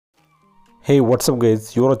Hey, what's up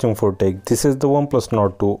guys, you're watching for Tech. This is the OnePlus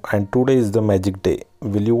Nord 2 and today is the magic day.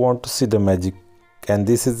 Will you want to see the magic? And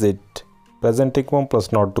this is it. Presenting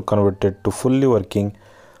OnePlus Nord 2 converted to fully working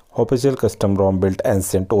official custom ROM built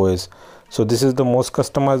AncientOS. So this is the most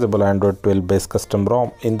customizable Android 12 based custom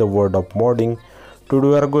ROM in the world of modding. Today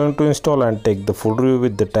we are going to install and take the full review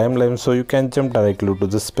with the timeline so you can jump directly to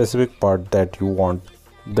the specific part that you want.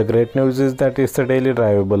 The great news is that it's a daily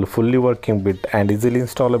drivable, fully working bit and easily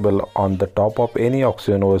installable on the top of any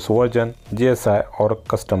AncientOS version, GSI or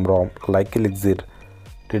custom ROM like Elixir.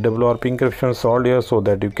 TWRP encryption solved here so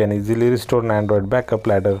that you can easily restore an Android backup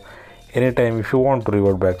later anytime if you want to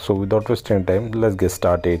revert back. So without wasting time, let's get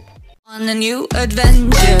started. On a new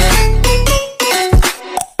adventure.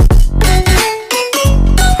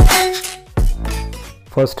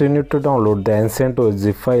 First you need to download the AncientOS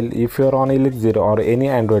zip file. If you are on Elixir or any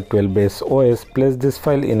Android 12 based OS, place this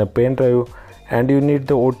file in a pen drive and you need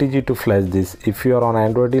the OTG to flash this. If you are on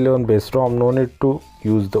Android 11 based ROM, no need to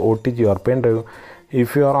use the OTG or pen drive.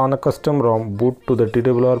 If you are on a custom ROM, boot to the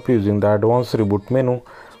TWRP using the advanced reboot menu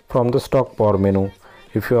from the stock power menu.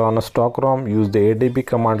 If you are on a stock ROM, use the ADB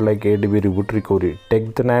command like ADB reboot recovery.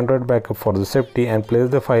 Take the Android backup for the safety and place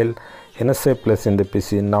the file in a safe place in the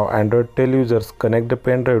PC. Now Android 12 users connect the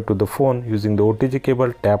pen drive to the phone using the OTG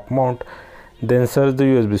cable, tap mount, then search the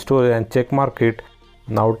USB storage and check mark it.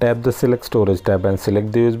 Now tap the select storage tab and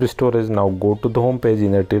select the USB storage. Now go to the home page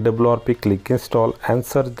in the TWRP, click install and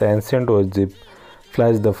search the AncientOS zip.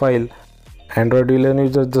 Flash the file. Android 11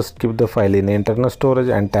 users just keep the file in internal storage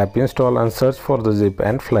and tap install and search for the zip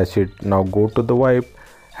and flash it. Now go to the wipe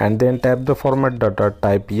and then tap the format data,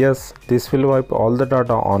 type yes. This will wipe all the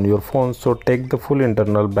data on your phone, so take the full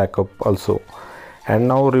internal backup also. And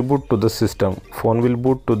now reboot to the system. Phone will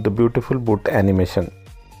boot to the beautiful boot animation.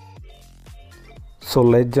 So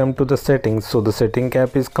let's jump to the settings. So the setting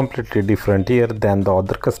app is completely different here than the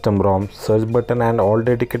other custom ROM. Search button and all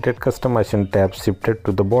dedicated customization tabs shifted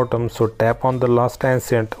to the bottom. So tap on the last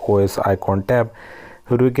AncientOS icon tab.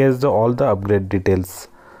 Here we get all the upgrade details.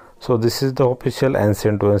 So this is the official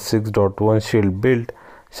AncientOS 6.1 Shield build.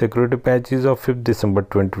 Security patch is of 5th December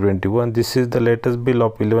 2021. This is the latest build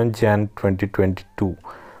of 11 Jan 2022.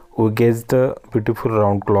 We get the beautiful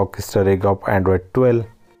round clock Easter egg of Android 12.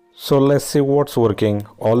 So let's see what's working.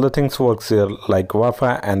 All the things works here like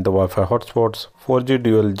Wi-Fi and the Wi-Fi hotspots, 4G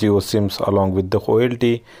dual Geo SIMs along with the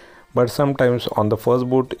OLT. But sometimes on the first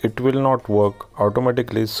boot it will not work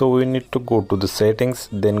automatically, so we need to go to the settings,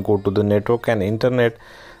 then go to the network and internet.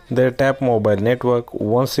 There tap mobile network.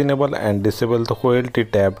 Once enable and disable the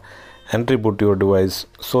OLT tab and reboot your device,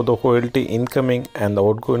 so the OLT incoming and the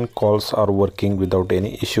outgoing calls are working without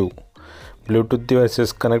any issue. Bluetooth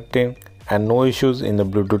devices connecting and no issues in the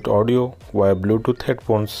Bluetooth audio via Bluetooth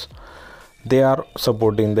headphones. They are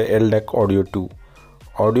supporting the LDAC audio too.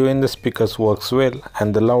 Audio in the speakers works well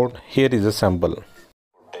and the loud. Here is a sample.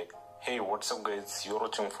 Hey, what's up guys, you're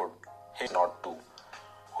watching for Hey Nord 2.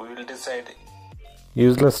 We will decide.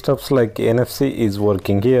 Useless stuffs like NFC is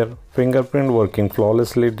working here. Fingerprint working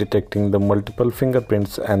flawlessly, detecting the multiple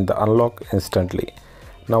fingerprints and the unlock instantly.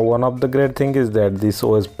 Now one of the great thing is that this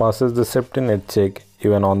OS passes the safety net check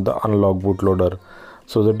even on the unlock bootloader.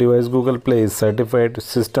 So the device Google Play is certified.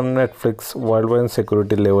 System Netflix worldwide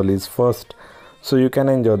security level is first, so you can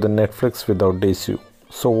enjoy the Netflix without the issue.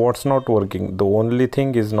 So what's not working? The only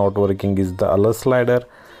thing is not working is the alert slider,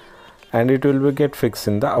 and it will be get fixed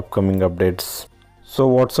in the upcoming updates. So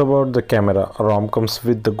what's about the camera? ROM comes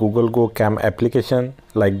with the Google Go Cam application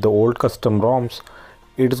like the old custom ROMs.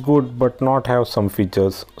 It's good but not have some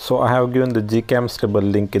features. So I have given the GCAM stable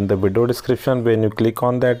link in the video description. When you click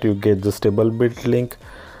on that, you get the stable build link.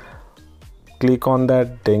 Click on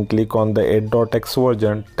that, then click on the 8.x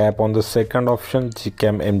version. Tap on the second option,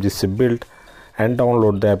 GCAM MGC build, and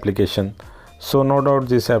download the application. So no doubt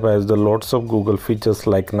this app has the lots of Google features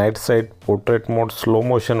like night sight, portrait mode, slow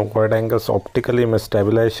motion, wide angles, optical image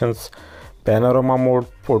stabilizations, panorama mode,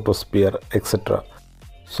 photosphere, etc.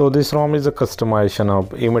 So this ROM is a customization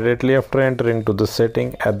hub. Immediately after entering to the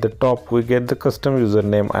setting, at the top we get the custom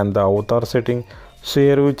username and the avatar setting. So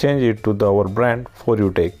here we change it to our brand for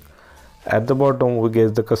you take. At the bottom we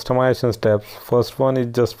get the customization tabs. First one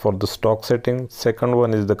is just for the stock setting, second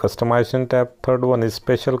one is the customization tab, third one is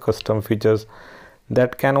special custom features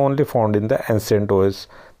that can only found in the AncientOS.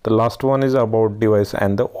 The last one is about device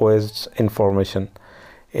and the OS information.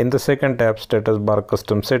 In the second tab, status bar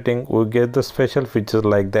custom setting, we get the special features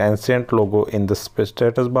like the Ancient logo in the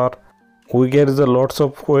status bar. We get the lots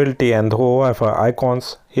of OLT and Wi-Fi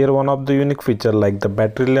icons. Here one of the unique feature like the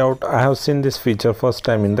battery layout. I have seen this feature first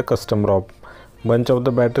time in the custom ROM. Bunch of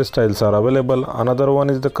the battery styles are available. Another one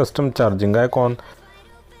is the custom charging icon.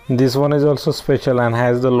 This one is also special and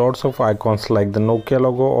has the lots of icons like the Nokia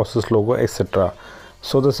logo, Asus logo, etc.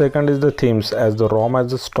 So the second is the themes, as the ROM has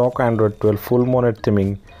the stock Android 12 full monet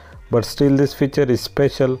theming, but still this feature is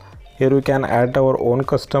special. Here we can add our own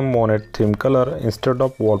custom monet theme color instead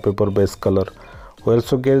of wallpaper based color. We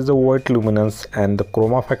also get the white luminance and the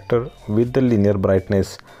chroma factor with the linear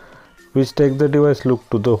brightness, which takes the device look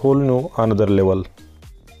to the whole new another level.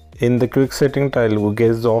 In the quick setting tile, we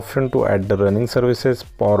get the option to add the running services.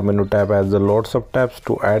 Power menu tab has the lots of tabs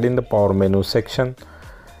to add in the power menu section.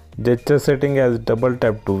 Gesture setting has double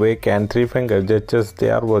tap to wake and 3-finger gestures,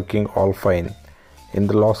 they are working all fine. In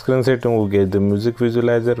the lock screen setting, we get the music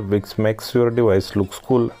visualizer, which makes your device looks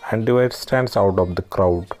cool and device stands out of the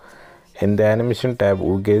crowd. In the animation tab,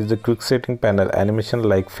 we get the quick setting panel animation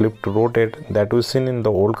like flip to rotate that we seen in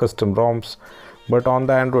the old custom ROMs, but on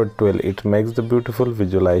the Android 12 it makes the beautiful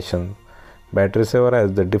visualization. Battery saver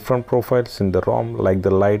has the different profiles in the ROM like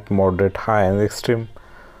the light, moderate, high and extreme.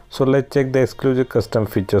 So let's check the exclusive custom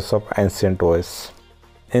features of AncientOS.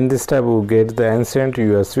 In this tab we get the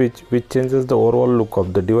AncientOS switch, which changes the overall look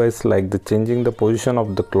of the device, like the changing the position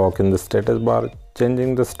of the clock in the status bar,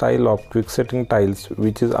 changing the style of quick setting tiles,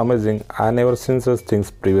 which is amazing. I never seen such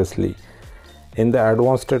things previously. In the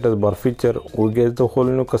advanced status bar feature, we get the whole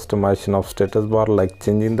new customization of status bar, like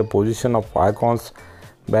changing the position of icons,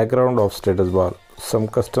 background of status bar. Some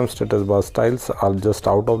custom status bar styles are just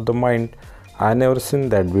out of the mind. I never seen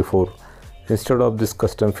that before. Instead of this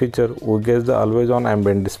custom feature, we get the always on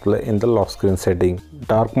ambient display in the lock screen setting.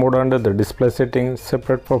 Dark mode under the display setting,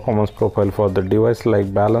 separate performance profile for the device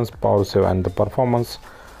like balance, power save and the performance.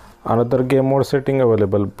 Another game mode setting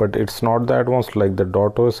available, but it's not that advanced like the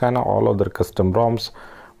 .os and all other custom ROMs,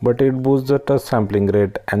 but it boosts the touch sampling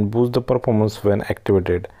rate and boosts the performance when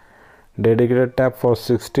activated. Dedicated tab for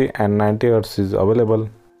 60 and 90 Hz is available.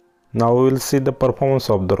 Now we will see the performance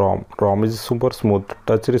of the ROM. ROM is super smooth,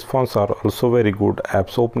 touch response are also very good,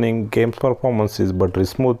 apps opening, games performance is buttery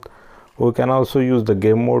smooth. We can also use the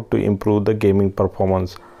game mode to improve the gaming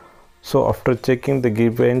performance. So after checking the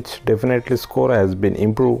Geekbench, definitely score has been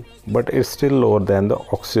improved, but it's still lower than the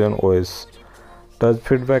AncientOS. Touch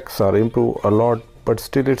feedbacks are improved a lot, but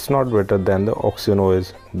still it's not better than the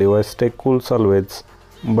AncientOS. Device stay cool always,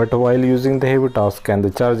 but while using the heavy task and the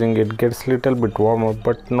charging, it gets little bit warmer,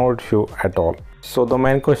 but no issue at all. So the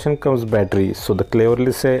main question comes battery. So the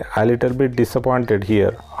cleverly say I little bit disappointed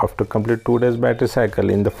here. After complete 2 days battery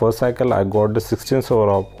cycle, in the first cycle I got the 16 hour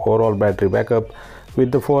of overall battery backup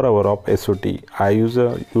with the 4 hour of SOT. I use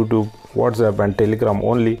YouTube, WhatsApp and Telegram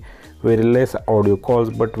only, very less audio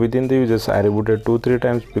calls, but within the users I rebooted 2-3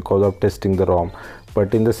 times because of testing the ROM.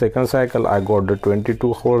 But in the second cycle I got the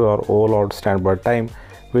 22 hour overall standby time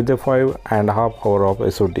with the 5.5 hour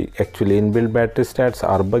of SOT. Actually inbuilt battery stats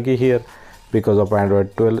are buggy here because of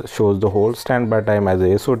Android 12 shows the whole standby time as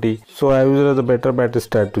a SOT. So I used the better battery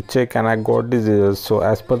stat to check and I got these results. So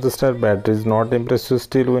as per the stat, battery is not impressive.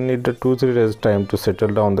 Still we need the 2-3 days time to settle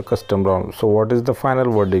down the custom ROM. So what is the final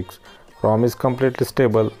verdict? ROM is completely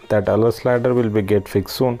stable. That alert slider will be get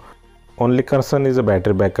fixed soon. Only concern is a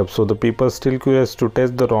battery backup. So the people still curious to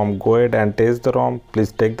test the ROM, go ahead and test the ROM.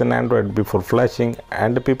 Please take the nandroid before flashing,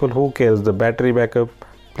 and the people who cares the battery backup,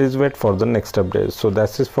 please wait for the next update. So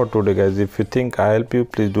that's it for today guys. If you think I help you,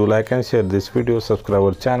 please do like and share this video, subscribe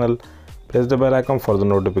our channel, press the bell icon for the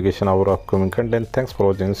notification of our upcoming content. Thanks for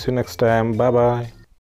watching, see you next time, bye bye.